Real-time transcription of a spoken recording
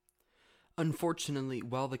Unfortunately,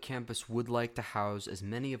 while the campus would like to house as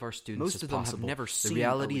many of our students Most as of them possible, have never the seen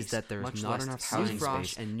reality a is that there lease, is much not less enough to see housing Frosh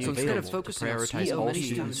space and and new so instead of available focusing to on prioritize CEO all meetings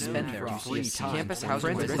students to spend spend their their free free time. campus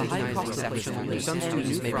housing Friends is the high recognize cost the of living. exception. Some Some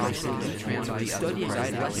students students may may be prefer to transfer to to study other inside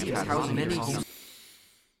private less housing how many institutions.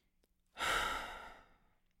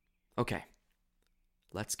 do Okay,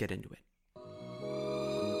 let's get into it.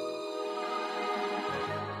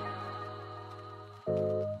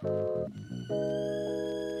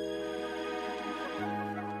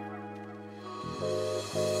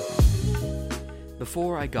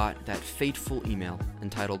 Before I got that fateful email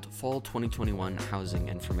entitled Fall 2021 Housing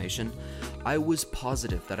Information, I was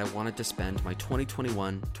positive that I wanted to spend my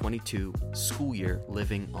 2021-22 school year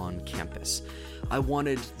living on campus. I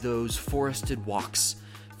wanted those forested walks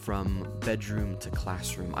from bedroom to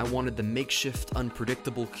classroom. I wanted the makeshift,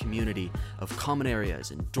 unpredictable community of common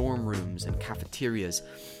areas and dorm rooms and cafeterias.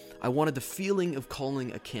 I wanted the feeling of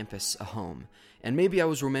calling a campus a home. And maybe I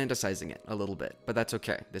was romanticizing it a little bit, but that's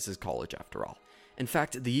okay. This is college after all. In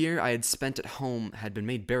fact, the year I had spent at home had been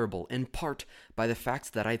made bearable, in part by the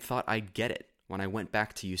fact that I thought I'd get it when I went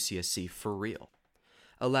back to UCSC for real.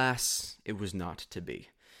 Alas, it was not to be.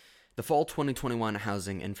 The Fall 2021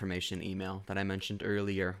 Housing Information email that I mentioned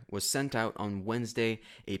earlier was sent out on Wednesday,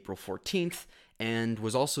 April 14th, and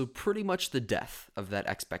was also pretty much the death of that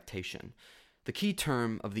expectation. The key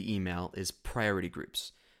term of the email is priority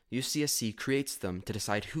groups. UCSC creates them to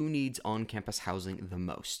decide who needs on-campus housing the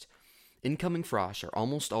most. Incoming Frosh are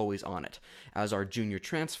almost always on it, as are junior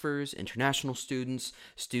transfers, international students,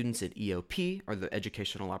 students at EOP, or the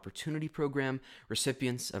Educational Opportunity Program,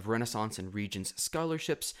 recipients of Renaissance and Regents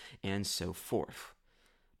scholarships, and so forth.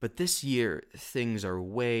 But this year, things are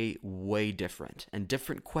way, way different, and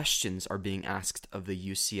different questions are being asked of the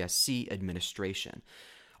UCSC administration.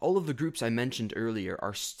 All of the groups I mentioned earlier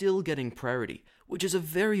are still getting priority, which is a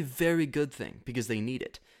very, very good thing, because they need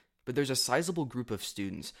it. But there's a sizable group of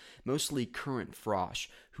students, mostly current Frosh,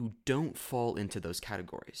 who don't fall into those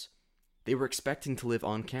categories. They were expecting to live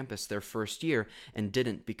on campus their first year and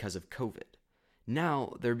didn't because of COVID.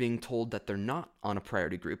 Now they're being told that they're not on a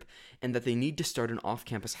priority group and that they need to start an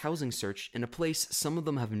off-campus housing search in a place some of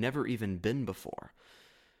them have never even been before.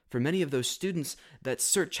 For many of those students, that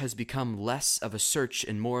search has become less of a search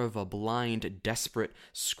and more of a blind, desperate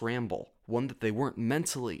scramble, one that they weren't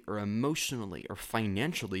mentally or emotionally or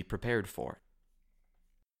financially prepared for.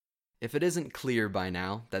 If it isn't clear by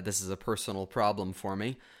now that this is a personal problem for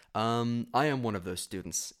me, I am one of those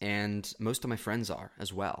students, and most of my friends are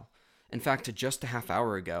as well. In fact, just a half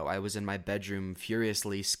hour ago, I was in my bedroom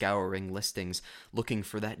furiously scouring listings, looking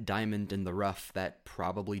for that diamond in the rough that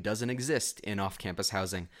probably doesn't exist in off-campus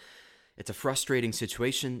housing. It's a frustrating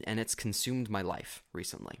situation, and it's consumed my life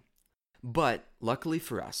recently. But, luckily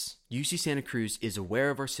for us, UC Santa Cruz is aware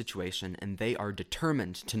of our situation, and they are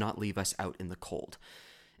determined to not leave us out in the cold.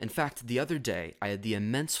 In fact, the other day, I had the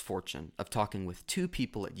immense fortune of talking with two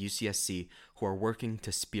people at UCSC who are working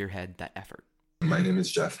to spearhead that effort. My name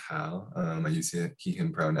is Jeff Howe. I use he,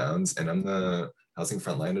 him pronouns, and I'm the Housing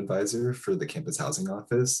Frontline Advisor for the Campus Housing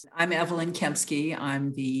Office. I'm Evelyn Kempsky.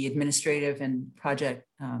 I'm the Administrative and Project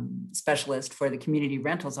Specialist for the Community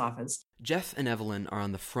Rentals Office. Jeff and Evelyn are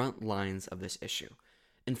on the front lines of this issue.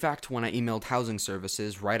 In fact, when I emailed Housing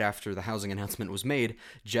Services right after the housing announcement was made,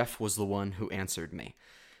 Jeff was the one who answered me.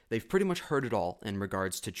 They've pretty much heard it all in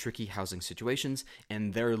regards to tricky housing situations,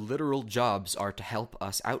 and their literal jobs are to help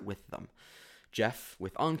us out with them. Jeff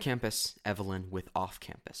with on-campus, Evelyn with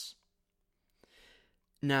off-campus.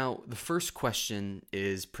 Now, the first question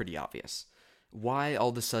is pretty obvious. Why all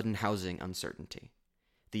of a sudden housing uncertainty?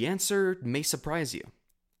 The answer may surprise you.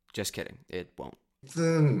 Just kidding, it won't.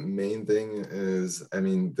 The main thing is,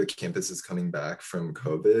 the campus is coming back from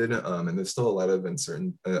COVID, and there's still a lot of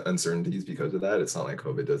uncertainties because of that. It's not like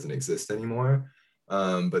COVID doesn't exist anymore,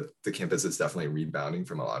 but the campus is definitely rebounding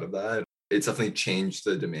from a lot of that. It's definitely changed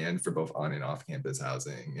the demand for both on and off campus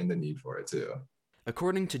housing and the need for it too.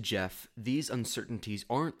 According to Jeff, these uncertainties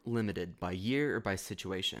aren't limited by year or by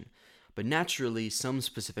situation, but naturally some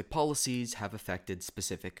specific policies have affected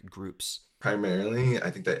specific groups. Primarily,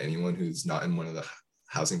 I think that anyone who's not in one of the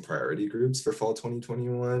housing priority groups for fall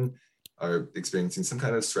 2021 are experiencing some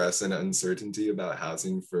kind of stress and uncertainty about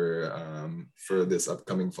housing for this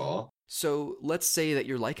upcoming fall. So let's say that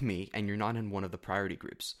you're like me and you're not in one of the priority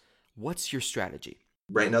groups. What's your strategy?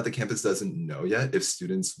 Right now, the campus doesn't know yet if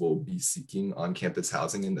students will be seeking on-campus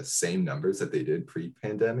housing in the same numbers that they did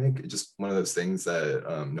pre-pandemic. It's just one of those things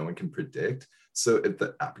that no one can predict. So if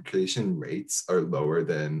the application rates are lower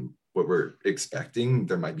than what we're expecting,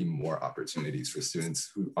 there might be more opportunities for students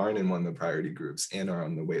who aren't in one of the priority groups and are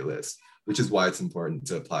on the wait list, which is why it's important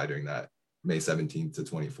to apply during that May 17th to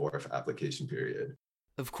 24th application period.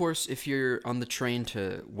 Of course, if you're on the train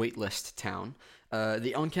to waitlist town,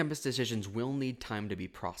 the on-campus decisions will need time to be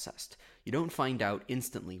processed. You don't find out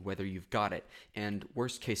instantly whether you've got it, and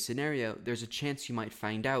worst case scenario, there's a chance you might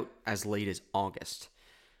find out as late as August.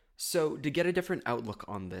 So, to get a different outlook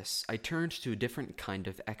on this, I turned to a different kind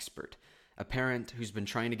of expert, a parent who's been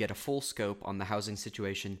trying to get a full scope on the housing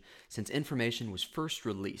situation since information was first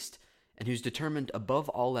released, and who's determined above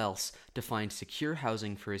all else to find secure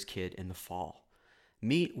housing for his kid in the fall.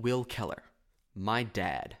 Meet Will Keller, my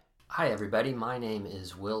dad. Hi everybody, my name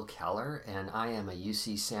is Will Keller and I am a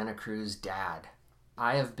UC Santa Cruz dad.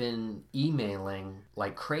 I have been emailing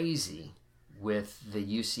like crazy with the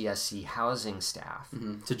UCSC housing staff.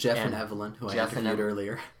 To Jeff and Evelyn, who I interviewed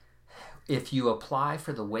earlier. If you apply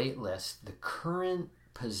for the wait list, the current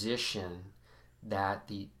position that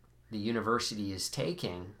the university is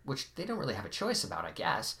taking, which they don't really have a choice about, I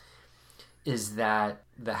guess, is that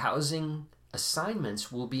the housing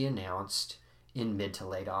assignments will be announced in mid to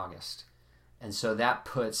late August. And so that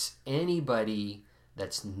puts anybody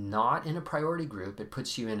that's not in a priority group, it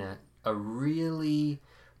puts you in a really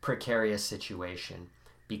precarious situation,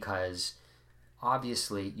 because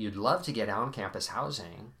obviously you'd love to get on-campus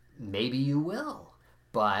housing. Maybe you will.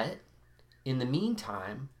 But in the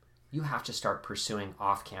meantime, you have to start pursuing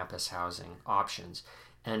off-campus housing options.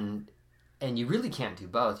 And you really can't do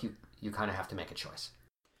both. You kind of have to make a choice.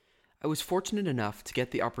 I was fortunate enough to get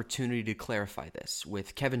the opportunity to clarify this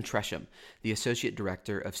with Kevin Tresham, the Associate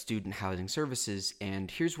Director of Student Housing Services, and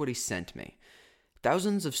here's what he sent me.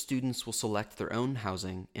 Thousands of students will select their own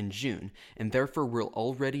housing in June, and therefore will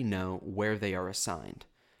already know where they are assigned.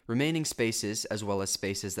 Remaining spaces, as well as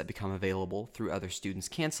spaces that become available through other students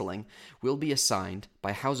canceling, will be assigned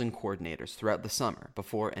by housing coordinators throughout the summer,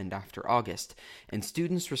 before and after August, and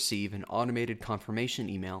students receive an automated confirmation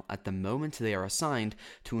email at the moment they are assigned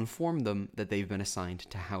to inform them that they've been assigned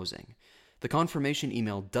to housing. The confirmation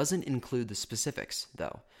email doesn't include the specifics,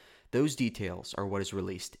 though. Those details are what is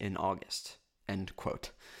released in August. End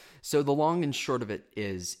quote. So the long and short of it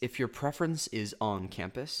is, if your preference is on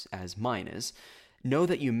campus, as mine is, know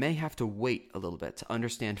that you may have to wait a little bit to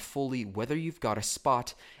understand fully whether you've got a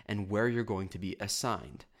spot and where you're going to be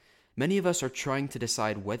assigned. Many of us are trying to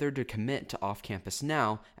decide whether to commit to off-campus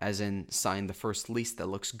now, as in sign the first lease that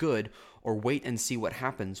looks good, or wait and see what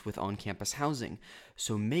happens with on-campus housing.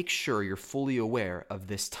 So make sure you're fully aware of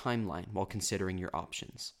this timeline while considering your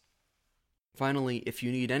options. Finally, if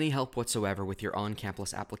you need any help whatsoever with your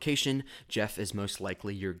on-campus application, Jeff is most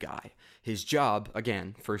likely your guy. His job,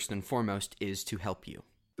 again, first and foremost, is to help you.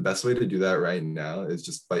 The best way to do that right now is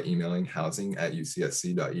just by emailing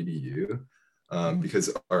housing@ucsc.edu. Because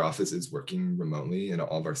our office is working remotely and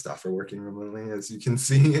all of our staff are working remotely, as you can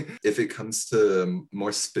see. If it comes to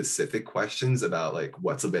more specific questions about like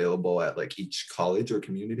what's available at like each college or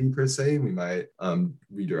community per se, we might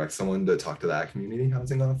redirect someone to talk to that community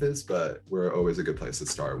housing office, but we're always a good place to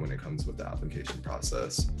start when it comes with the application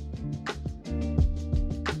process.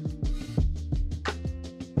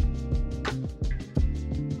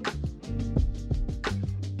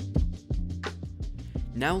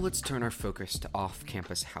 Now let's turn our focus to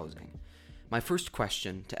off-campus housing. My first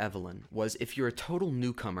question to Evelyn was, if you're a total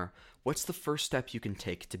newcomer, what's the first step you can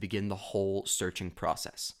take to begin the whole searching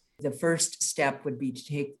process? The first step would be to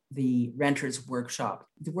take the renter's workshop.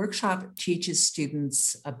 The workshop teaches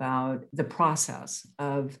students about the process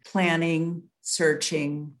of planning,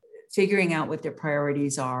 searching, figuring out what their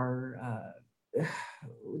priorities are,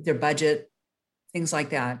 their budget, things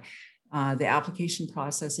like that. The application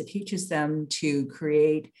process, it teaches them to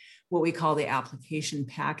create what we call the application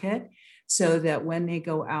packet, so that when they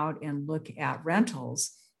go out and look at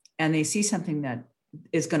rentals and they see something that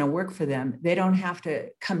is going to work for them, they don't have to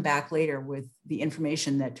come back later with the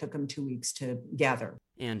information that took them 2 weeks to gather.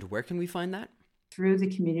 And where can we find that? Through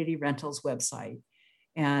the Community Rentals website.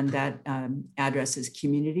 And that address is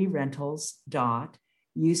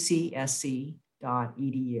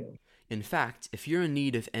communityrentals.ucsc.edu. In fact, if you're in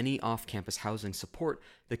need of any off-campus housing support,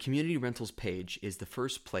 the Community Rentals page is the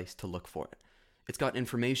first place to look for it. It's got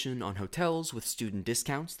information on hotels with student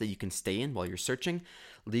discounts that you can stay in while you're searching,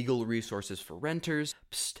 legal resources for renters.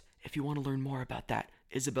 Psst, if you want to learn more about that,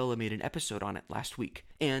 Isabella made an episode on it last week.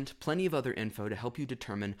 And plenty of other info to help you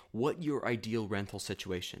determine what your ideal rental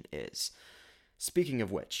situation is. Speaking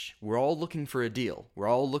of which, we're all looking for a deal. We're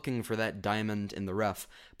all looking for that diamond in the rough,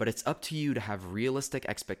 but it's up to you to have realistic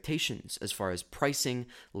expectations as far as pricing,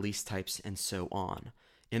 lease types, and so on.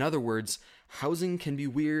 In other words, housing can be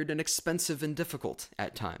weird and expensive and difficult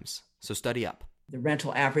at times, so study up. The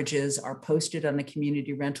rental averages are posted on the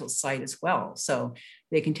community rental site as well. So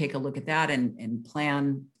they can take a look at that and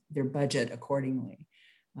plan their budget accordingly.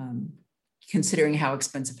 Considering how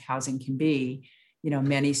expensive housing can be,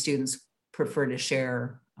 many students prefer to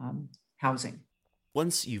share housing.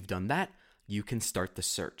 Once you've done that, you can start the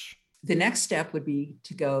search. The next step would be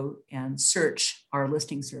to go and search our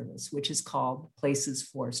listing service, which is called Places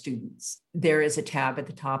for Students. There is a tab at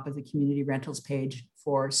the top of the community rentals page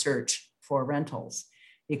for search for rentals.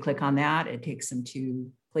 They click on that, it takes them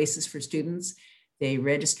to Places for Students. They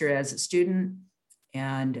register as a student,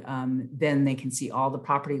 and then they can see all the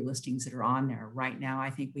property listings that are on there. Right now, I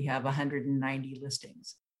think we have 190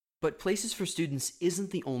 listings. But Places for Students isn't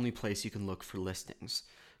the only place you can look for listings.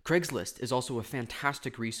 Craigslist is also a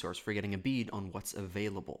fantastic resource for getting a bead on what's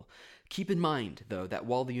available. Keep in mind, though, that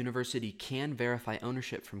while the university can verify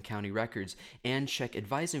ownership from county records and check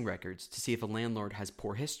advising records to see if a landlord has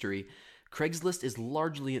poor history, Craigslist is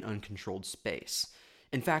largely an uncontrolled space.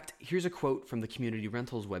 In fact, here's a quote from the Community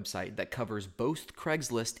Rentals website that covers both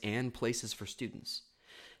Craigslist and Places for Students.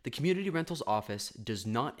 The Community Rentals Office does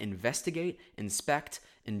not investigate, inspect,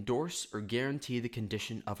 endorse, or guarantee the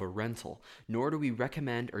condition of a rental, nor do we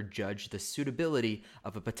recommend or judge the suitability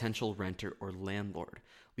of a potential renter or landlord.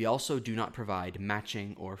 We also do not provide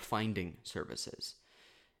matching or finding services.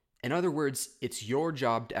 In other words, it's your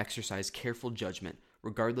job to exercise careful judgment,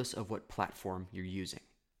 regardless of what platform you're using.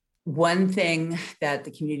 One thing that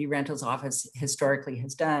the Community Rentals Office historically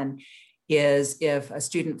has done is if a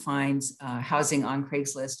student finds housing on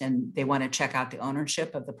Craigslist and they want to check out the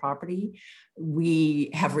ownership of the property,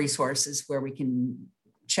 we have resources where we can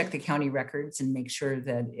check the county records and make sure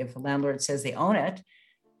that if a landlord says they own it,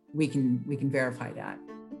 we can verify that.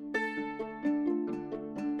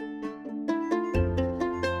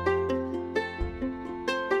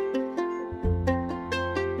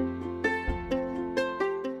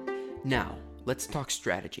 Now, let's talk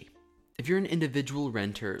strategy. If you're an individual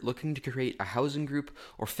renter looking to create a housing group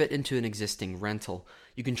or fit into an existing rental,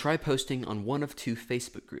 you can try posting on one of two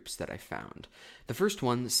Facebook groups that I found. The first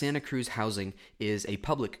one, Santa Cruz Housing, is a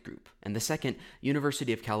public group, and the second,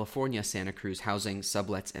 University of California Santa Cruz Housing,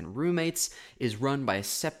 Sublets, and Roommates, is run by a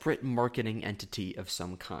separate marketing entity of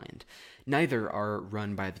some kind. Neither are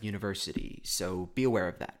run by the university, so be aware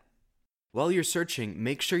of that. While you're searching,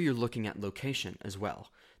 make sure you're looking at location as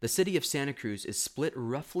well. The city of Santa Cruz is split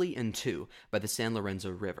roughly in two by the San Lorenzo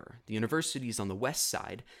River. The university is on the west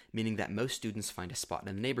side, meaning that most students find a spot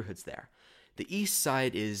in the neighborhoods there. The east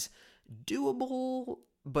side is doable,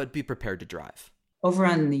 but be prepared to drive. Over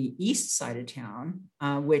on the east side of town,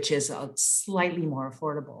 which is slightly more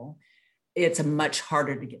affordable, it's much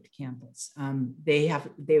harder to get to campus. They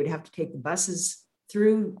would have to take the buses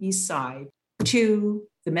through east side to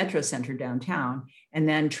the Metro Center downtown and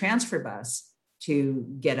then transfer bus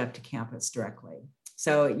to get up to campus directly.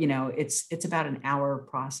 So, it's about an hour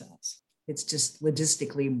process. It's just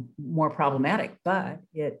logistically more problematic, but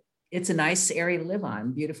it's a nice area to live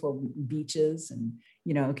on, beautiful beaches and,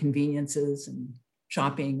 conveniences and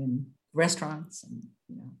shopping and restaurants and,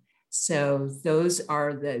 So those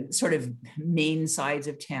are the sort of main sides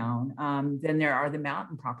of town. Then there are the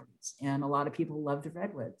mountain properties, and a lot of people love the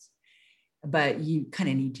redwoods, but you kind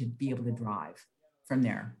of need to be able to drive from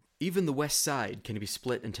there. Even the west side can be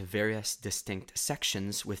split into various distinct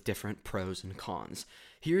sections with different pros and cons.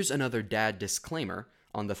 Here's another dad disclaimer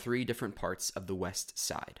on the three different parts of the west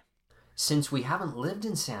side. Since we haven't lived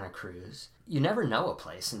in Santa Cruz, you never know a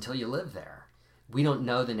place until you live there. We don't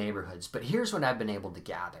know the neighborhoods, but here's what I've been able to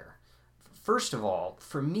gather. First of all,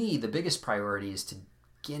 for me, the biggest priority is to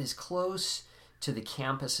get as close to the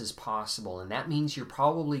campus as possible, and that means you're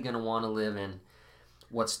probably going to want to live in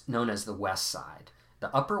what's known as the west side.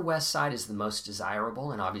 The Upper West Side is the most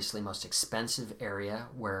desirable and obviously most expensive area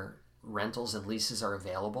where rentals and leases are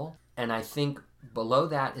available. And I think below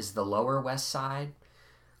that is the Lower West Side,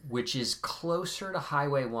 which is closer to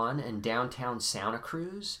Highway 1 and downtown Santa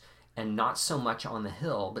Cruz, and not so much on the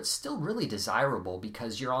hill, but still really desirable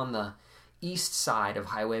because you're on the east side of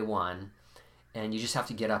Highway 1 and you just have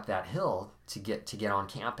to get up that hill to get on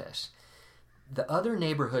campus. The other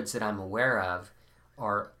neighborhoods that I'm aware of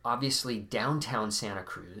are obviously downtown Santa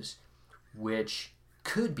Cruz, which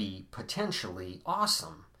could be potentially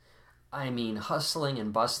awesome. I mean, hustling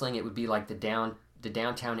and bustling, it would be like the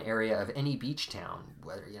downtown area of any beach town,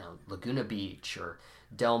 whether, Laguna Beach or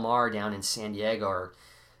Del Mar down in San Diego or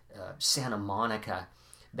Santa Monica.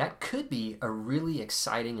 That could be a really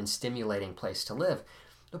exciting and stimulating place to live.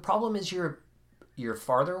 The problem is you're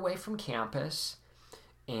farther away from campus,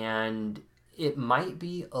 and it might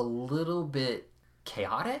be a little bit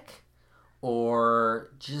chaotic,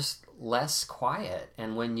 or just less quiet.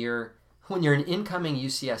 And when you're an incoming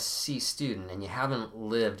UCSC student and you haven't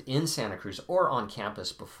lived in Santa Cruz or on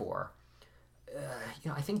campus before,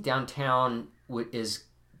 I think downtown is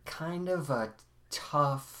kind of a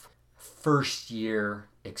tough first year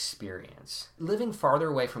experience. Living farther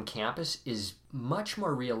away from campus is much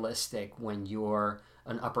more realistic when you're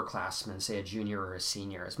an upperclassman, say a junior or a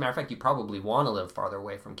senior. As a matter of fact, you probably want to live farther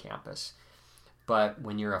away from campus. But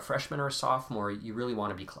when you're a freshman or a sophomore, you really want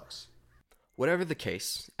to be close. Whatever the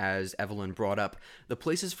case, as Evelyn brought up, the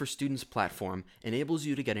Places for Students platform enables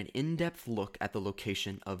you to get an in-depth look at the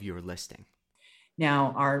location of your listing.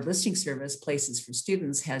 Now, our listing service, Places for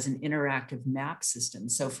Students, has an interactive map system.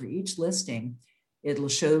 So for each listing, it'll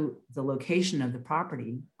show the location of the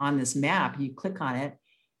property on this map. You click on it,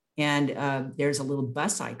 and there's a little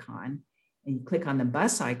bus icon, and you click on the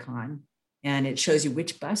bus icon, and it shows you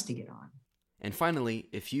which bus to get on. And finally,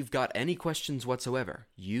 if you've got any questions whatsoever,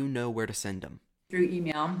 you know where to send them. Through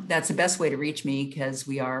email. That's the best way to reach me because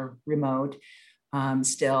we are remote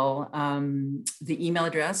still. The email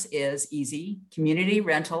address is easy,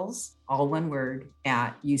 communityrentals, all one word,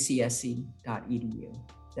 @ucsc.edu.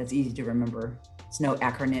 That's easy to remember. It's no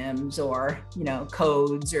acronyms or,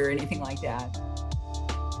 codes or anything like that.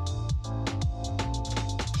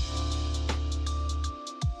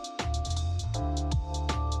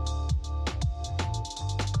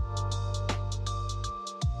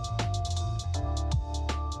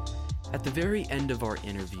 At the very end of our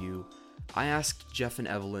interview, I asked Jeff and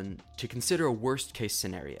Evelyn to consider a worst-case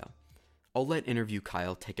scenario. I'll let interview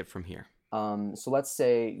Kyle take it from here. So let's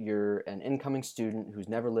say you're an incoming student who's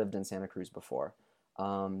never lived in Santa Cruz before.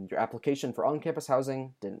 Your application for on-campus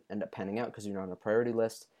housing didn't end up panning out because you're not on a priority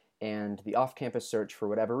list, and the off-campus search, for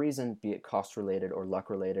whatever reason, be it cost-related or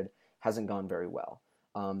luck-related, hasn't gone very well.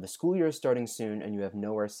 The school year is starting soon, and you have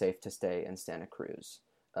nowhere safe to stay in Santa Cruz.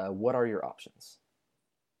 What are your options?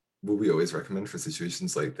 What we always recommend for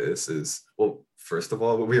situations like this is, well, first of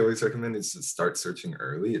all, what we always recommend is to start searching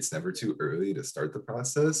early. It's never too early to start the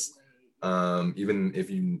process. Even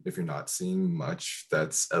if you're not seeing much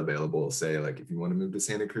that's available, say like if you want to move to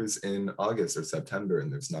Santa Cruz in August or September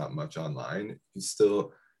and there's not much online, you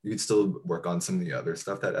could still work on some of the other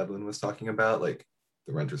stuff that Evelyn was talking about, like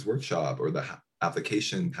the renter's workshop or the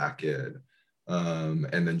application packet.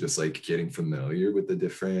 And then just like getting familiar with the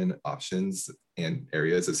different options and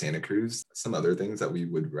areas of Santa Cruz. Some other things that we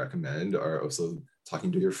would recommend are also talking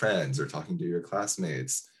to your friends or talking to your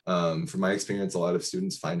classmates. From my experience, a lot of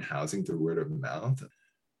students find housing through word of mouth.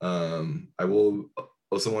 I will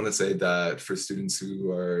also want to say that for students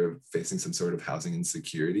who are facing some sort of housing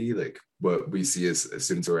insecurity, like what we see is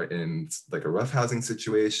students who are in like a rough housing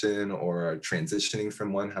situation or are transitioning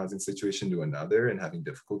from one housing situation to another and having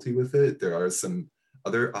difficulty with it, there are some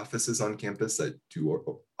other offices on campus that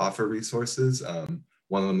do offer resources.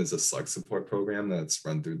 One of them is a slug support program that's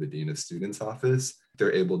run through the Dean of Students office.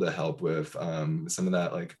 They're able to help with some of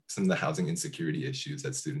the housing insecurity issues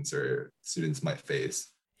that students might face.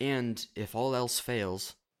 And if all else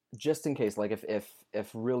fails, just in case, like if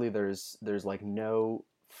really there's like no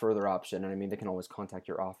further option, and I mean they can always contact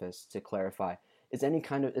your office to clarify, is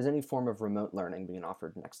any form of remote learning being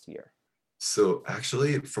offered next year? So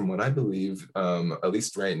actually, from what I believe, at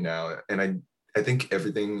least right now, and I think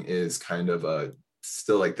everything is kind of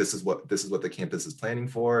still like this is what the campus is planning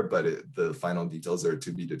for, but the final details are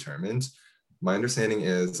to be determined. My understanding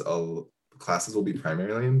is classes will be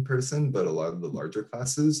primarily in person, but a lot of the larger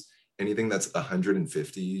classes, anything that's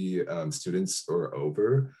 150 students or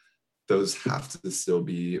over, those have to still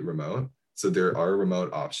be remote. So there are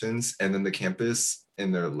remote options. And then the campus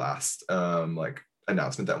in their last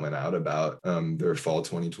announcement that went out about their fall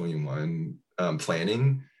 2021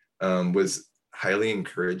 planning was highly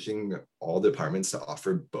encouraging all departments to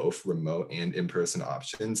offer both remote and in-person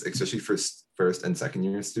options, especially for first and second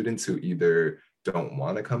year students who either don't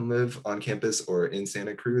want to come live on campus or in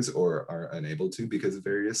Santa Cruz or are unable to because of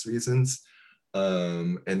various reasons.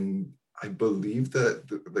 And I believe that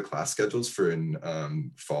the class schedules for in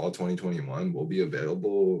fall 2021 will be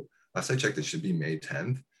available. Last I checked, it should be May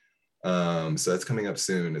 10th. So that's coming up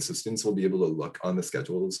soon. And so students will be able to look on the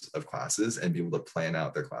schedules of classes and be able to plan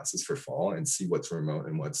out their classes for fall and see what's remote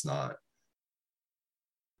and what's not.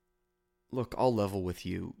 Look, I'll level with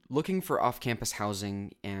you. Looking for off-campus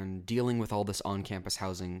housing and dealing with all this on-campus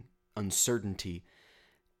housing uncertainty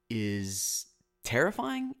is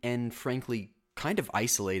terrifying and frankly kind of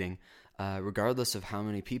isolating, regardless of how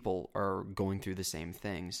many people are going through the same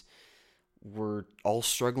things. We're all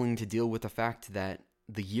struggling to deal with the fact that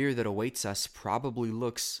the year that awaits us probably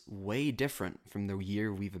looks way different from the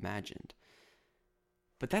year we've imagined.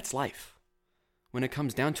 But that's life. when it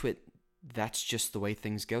comes down to it, that's just the way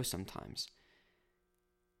things go sometimes.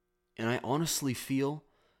 And I honestly feel,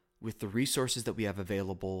 with the resources that we have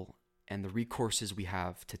available and the recourses we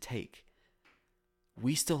have to take,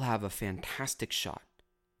 we still have a fantastic shot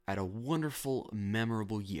at a wonderful,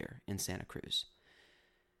 memorable year in Santa Cruz.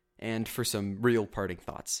 And for some real parting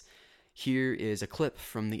thoughts, here is a clip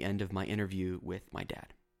from the end of my interview with my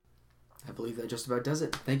dad. I believe that just about does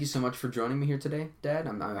it. Thank you so much for joining me here today, Dad.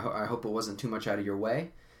 I hope it wasn't too much out of your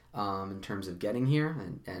way in terms of getting here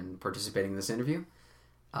and participating in this interview.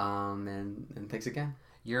 And thanks again.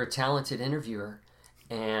 You're a talented interviewer,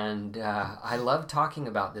 and I love talking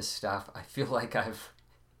about this stuff. I feel like I've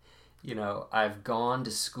gone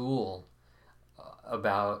to school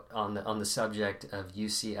about on the subject of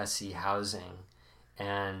UCSC housing,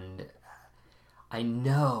 and I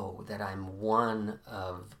know that I'm one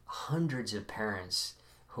of hundreds of parents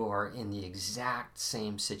who are in the exact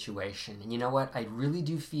same situation. And you know what? I really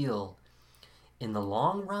do feel in the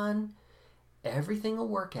long run, everything will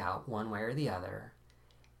work out one way or the other.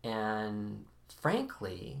 And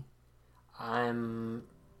frankly, I'm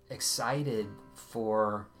excited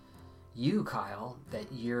for you, Kyle,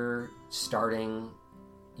 that you're starting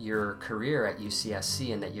your career at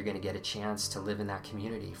UCSC and that you're going to get a chance to live in that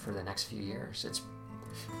community for the next few years.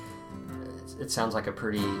 It sounds like a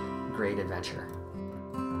pretty great adventure.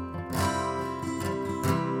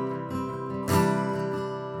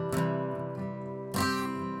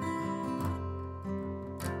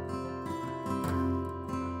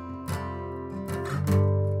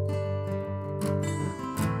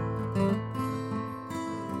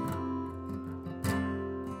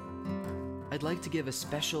 I'd like to give a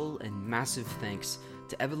special and massive thanks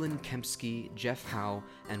to Evelyn Kempsky, Jeff Howe,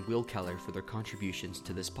 and Will Keller for their contributions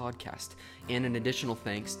to this podcast, and an additional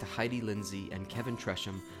thanks to Heidi Lindsay and Kevin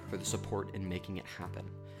Tresham for the support in making it happen.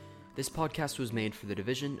 This podcast was made for the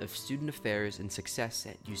Division of Student Affairs and Success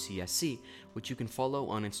at UCSC, which you can follow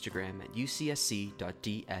on Instagram at ucsc.dsas.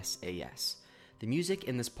 The music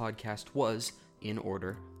in this podcast was, in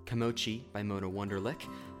order, Kamochi by Mona Wunderlich,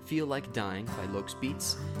 Feel Like Dying by Lokes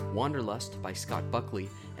Beats, Wanderlust by Scott Buckley,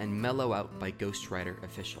 and Mellow Out by Ghostwriter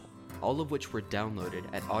Official, all of which were downloaded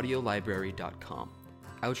at audiolibrary.com.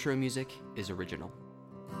 Outro music is original.